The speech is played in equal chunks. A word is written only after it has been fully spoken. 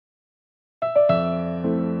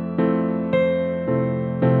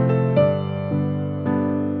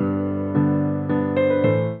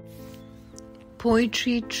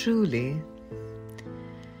Poetry truly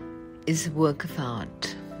is a work of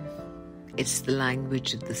art. It's the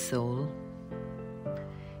language of the soul.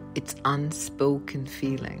 It's unspoken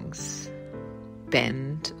feelings,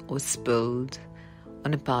 penned or spilled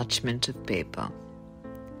on a parchment of paper.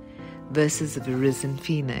 Verses of a Risen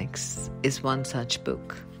Phoenix is one such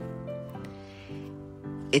book.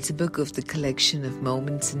 It's a book of the collection of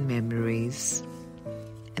moments and memories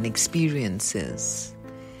and experiences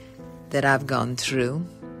that I've gone through,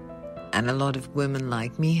 and a lot of women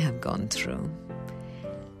like me have gone through,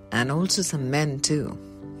 and also some men too.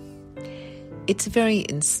 It's a very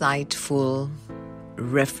insightful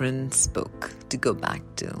reference book to go back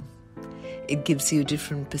to. It gives you a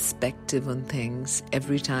different perspective on things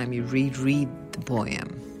every time you read the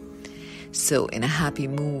poem. So in a happy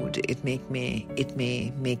mood, it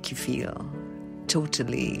may make you feel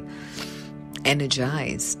totally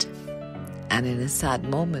energized. And in a sad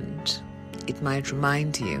moment, it might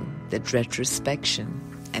remind you that retrospection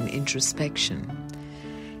and introspection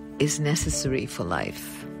is necessary for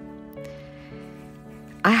life.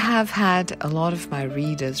 I have had a lot of my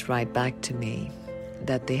readers write back to me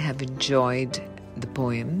that they have enjoyed the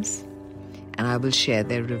poems, and I will share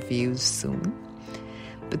their reviews soon.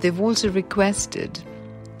 But they've also requested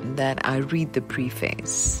that I read the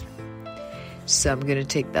preface. So I'm going to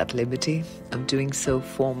take that liberty of doing so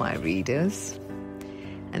for my readers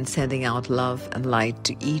and sending out love and light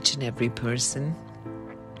to each and every person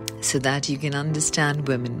so that you can understand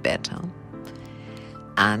women better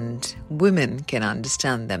and women can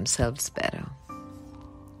understand themselves better.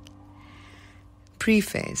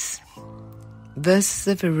 Preface. Verses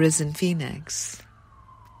of a Risen Phoenix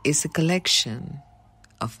is a collection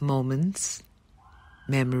of moments,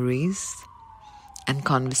 memories, and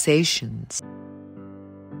conversations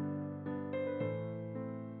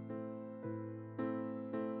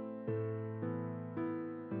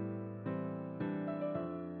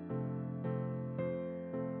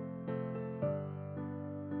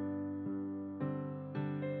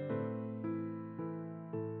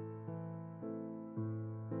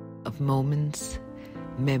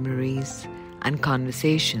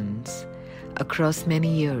across many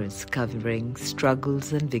years, covering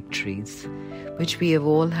struggles and victories, which we have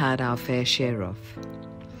all had our fair share of.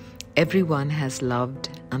 Everyone has loved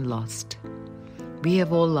and lost. We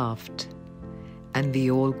have all laughed, and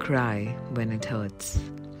we all cry when it hurts.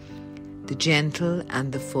 The gentle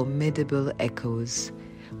and the formidable echoes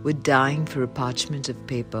were dying for a parchment of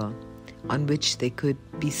paper on which they could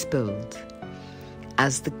be spilled.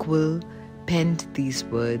 As the quill penned these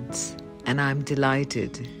words, and I'm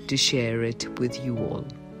delighted to share it with you all.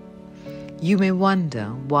 You may wonder,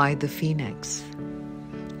 why the phoenix?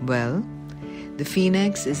 Well, the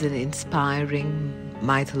phoenix is an inspiring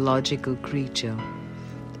mythological creature,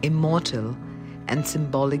 immortal and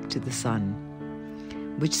symbolic to the sun,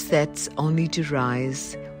 which sets only to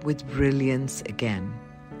rise with brilliance again.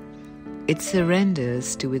 It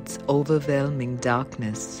surrenders to its overwhelming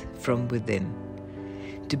darkness from within,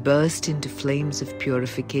 to burst into flames of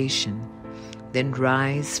purification, then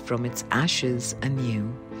rise from its ashes anew,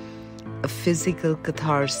 a physical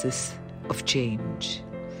catharsis of change.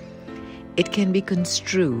 It can be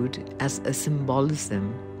construed as a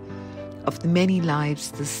symbolism of the many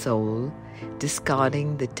lives the soul,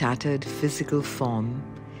 discarding the tattered physical form,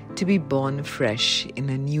 to be born afresh in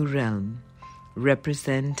a new realm,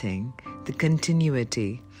 representing the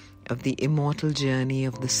continuity of the immortal journey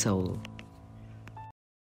of the soul.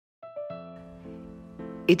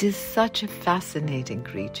 It is such a fascinating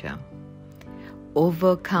creature,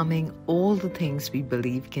 overcoming all the things we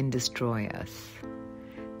believe can destroy us.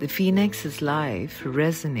 The phoenix's life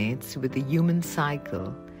resonates with the human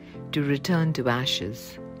cycle to return to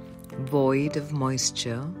ashes, void of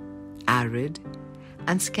moisture, arid,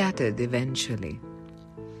 and scattered eventually.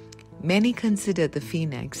 Many consider the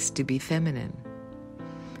phoenix to be feminine,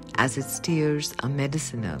 as its tears are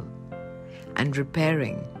medicinal and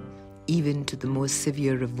repairing even to the most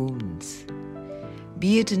severe of wounds,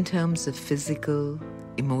 be it in terms of physical,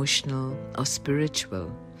 emotional, or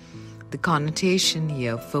spiritual. The connotation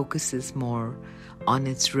here focuses more on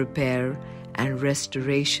its repair and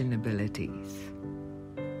restoration abilities.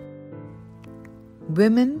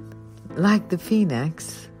 Women, like the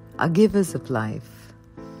phoenix, are givers of life,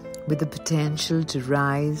 with the potential to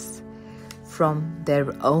rise from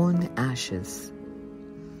their own ashes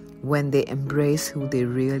when they embrace who they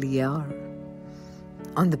really are,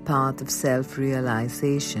 on the path of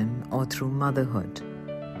self-realization or through motherhood.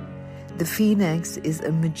 The phoenix is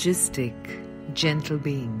a majestic, gentle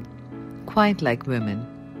being, quite like women,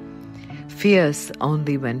 fierce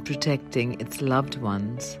only when protecting its loved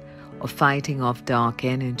ones of fighting off dark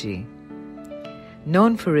energy.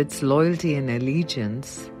 Known for its loyalty and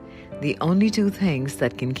allegiance, the only two things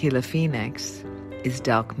that can kill a phoenix is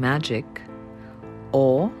dark magic,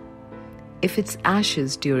 or if its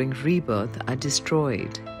ashes during rebirth are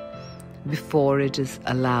destroyed before it is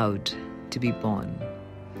allowed to be born.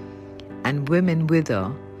 And women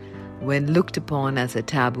wither when looked upon as a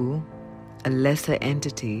taboo, a lesser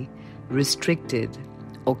entity, restricted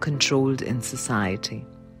or controlled in society.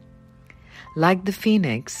 Like the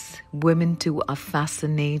phoenix, women too are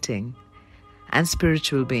fascinating and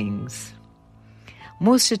spiritual beings.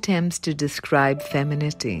 Most attempts to describe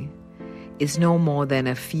femininity is no more than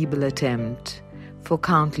a feeble attempt for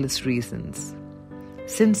countless reasons.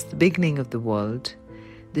 Since the beginning of the world,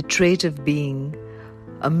 the trait of being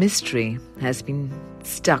a mystery has been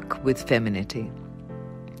stuck with femininity,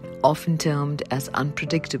 often termed as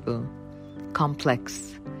unpredictable,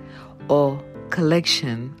 complex, or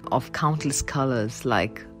collection of countless colors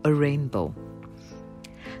like a rainbow.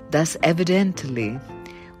 Thus, evidently,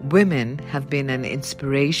 women have been an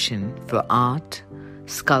inspiration for art,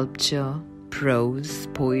 sculpture, prose,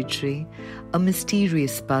 poetry, a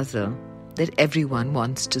mysterious puzzle that everyone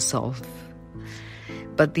wants to solve.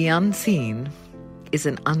 But the unseen is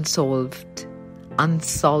an unsolvable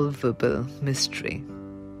mystery.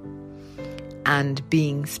 And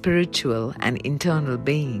being spiritual and internal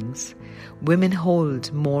beings, women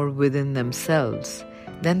hold more within themselves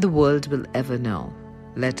than the world will ever know,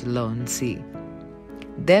 let alone see.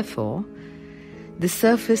 Therefore, the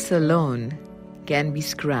surface alone can be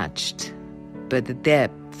scratched, but the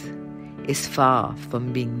depth is far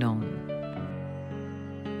from being known.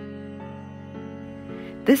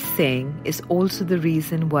 This saying is also the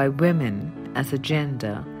reason why women as a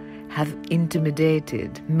gender have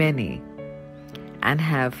intimidated many and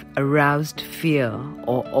have aroused fear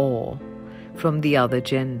or awe from the other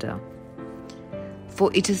gender.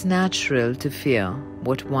 For it is natural to fear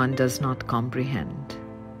what one does not comprehend.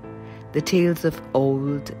 The tales of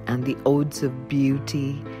old and the odes of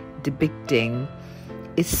beauty depicting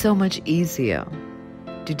is so much easier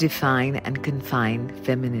to define and confine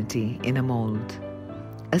femininity in a mold,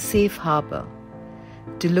 a safe harbor,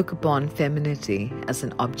 to look upon femininity as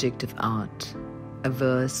an object of art, a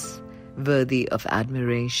verse worthy of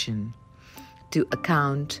admiration, to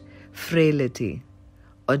account frailty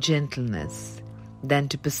or gentleness, than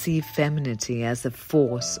to perceive femininity as a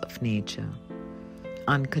force of nature,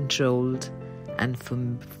 uncontrolled and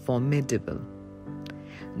formidable.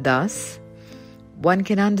 Thus, one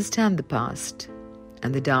can understand the past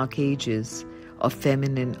and the dark ages of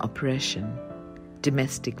feminine oppression,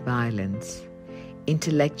 domestic violence,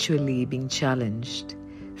 intellectually being challenged,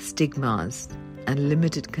 stigmas, and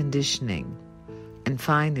limited conditioning, and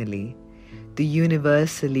finally, the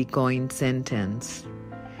universally coined sentence,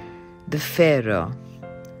 the fairer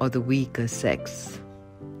or the weaker sex.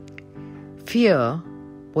 Fear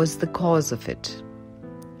was the cause of it,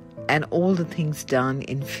 and all the things done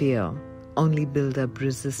in fear only build up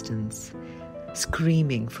resistance,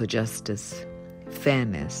 screaming for justice,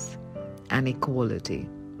 fairness, and equality.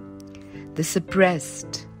 The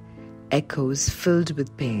suppressed echoes filled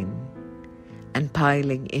with pain and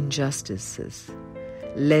piling injustices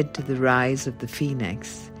led to the rise of the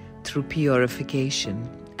phoenix through purification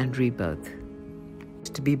and rebirth.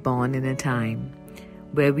 To be born in a time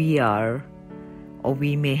where we are, or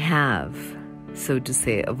we may have, so to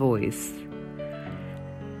say, a voice,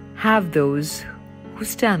 have those who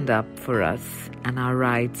stand up for us and our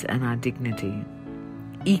rights and our dignity,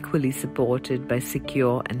 equally supported by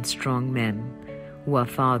secure and strong men who are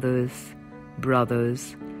fathers,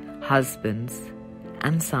 brothers, husbands,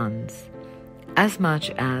 and sons, as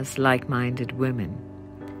much as like-minded women.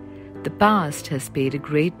 The past has paid a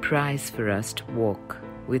great price for us to walk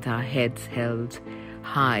with our heads held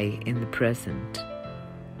high in the present.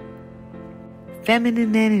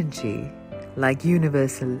 Feminine energy, like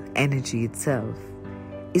universal energy itself,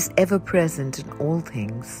 is ever present in all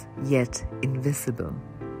things, yet invisible.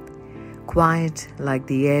 Quiet like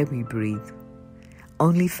the air we breathe,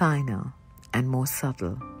 only finer and more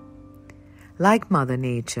subtle. Like Mother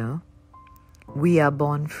Nature, we are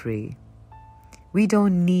born free. We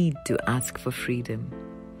don't need to ask for freedom.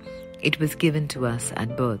 It was given to us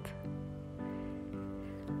at birth.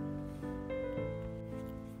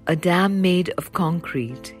 A dam made of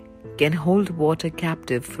concrete can hold water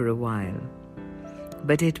captive for a while,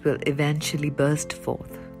 but it will eventually burst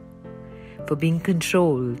forth. For being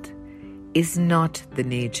controlled is not the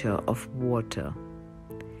nature of water.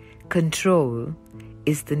 Control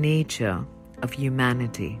is the nature of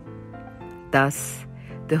humanity. Thus,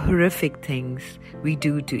 the horrific things we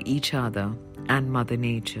do to each other and Mother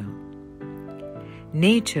Nature.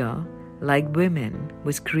 Nature, like women,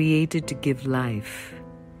 was created to give life,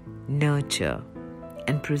 nurture,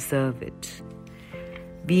 and preserve it.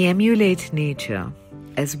 We emulate nature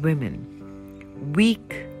as women,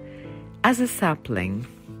 weak as a sapling,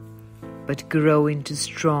 but grow into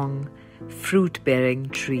strong, fruit-bearing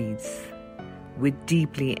trees with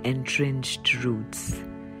deeply entrenched roots,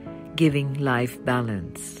 giving life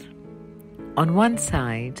balance. On one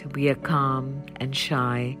side, we are calm and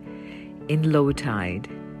shy in low tide,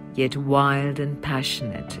 yet wild and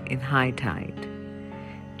passionate in high tide,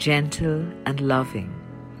 gentle and loving,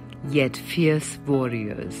 yet fierce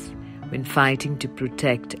warriors when fighting to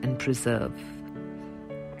protect and preserve.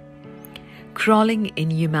 Crawling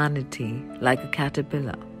in humanity like a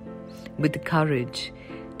caterpillar, with the courage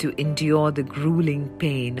to endure the grueling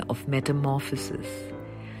pain of metamorphosis,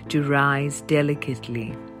 to rise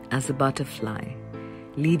delicately as a butterfly,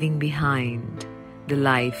 leaving behind the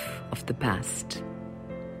life of the past.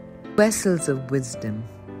 Vessels of wisdom,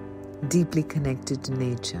 deeply connected to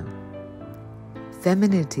nature.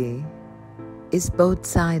 Femininity is both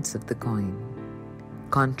sides of the coin,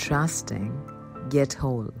 contrasting yet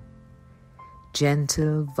whole,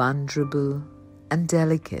 gentle, vulnerable, and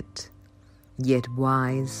delicate, yet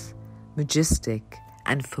wise, majestic,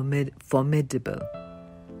 and formidable.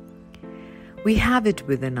 We have it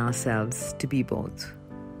within ourselves to be both,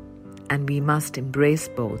 and we must embrace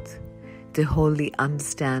both to wholly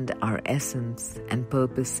understand our essence and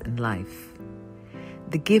purpose in life.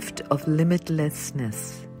 The gift of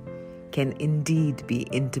limitlessness can indeed be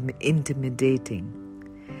intimidating,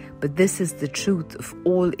 but this is the truth of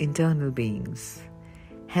all internal beings.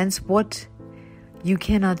 Hence, what you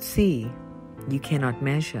cannot see, you cannot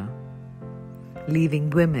measure,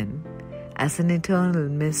 leaving women as an eternal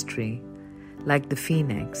mystery like the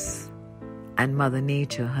phoenix and Mother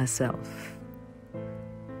Nature herself.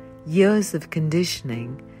 Years of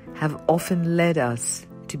conditioning have often led us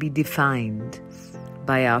to be defined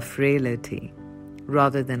by our frailty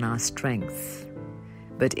rather than our strengths,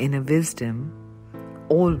 but inner wisdom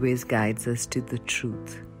always guides us to the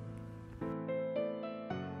truth,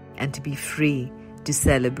 and to be free to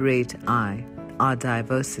celebrate our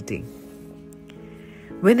diversity.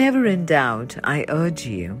 Whenever in doubt, I urge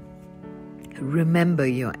you, remember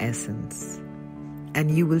your essence,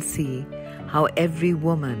 and you will see how every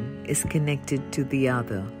woman is connected to the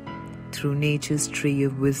other through nature's tree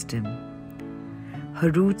of wisdom.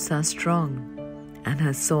 Her roots are strong, and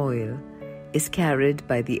her soil is carried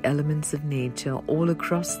by the elements of nature all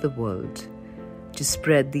across the world to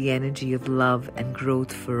spread the energy of love and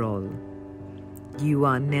growth for all. You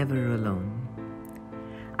are never alone.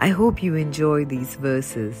 I hope you enjoy these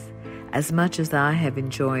verses as much as I have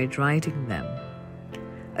enjoyed writing them.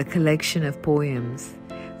 A collection of poems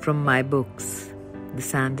from my books, the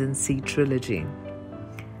Sand and Sea Trilogy,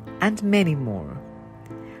 and many more.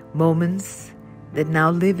 Moments that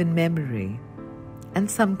now live in memory, and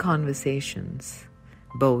some conversations,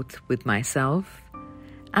 both with myself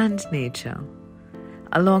and nature,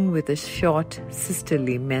 along with a short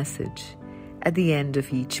sisterly message at the end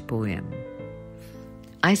of each poem.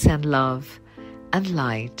 I send love and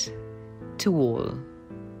light to all,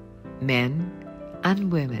 men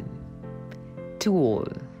and women, to all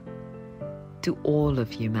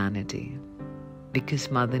of humanity, because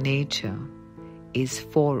Mother Nature is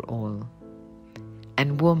for all,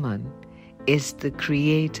 and woman is the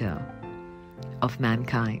creator of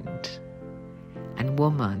mankind, and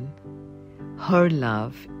woman, her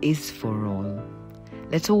love is for all.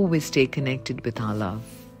 Let's always stay connected with our love,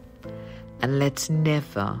 and let's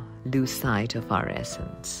never lose sight of our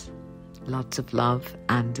essence. Lots of love,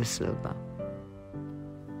 and De Silva.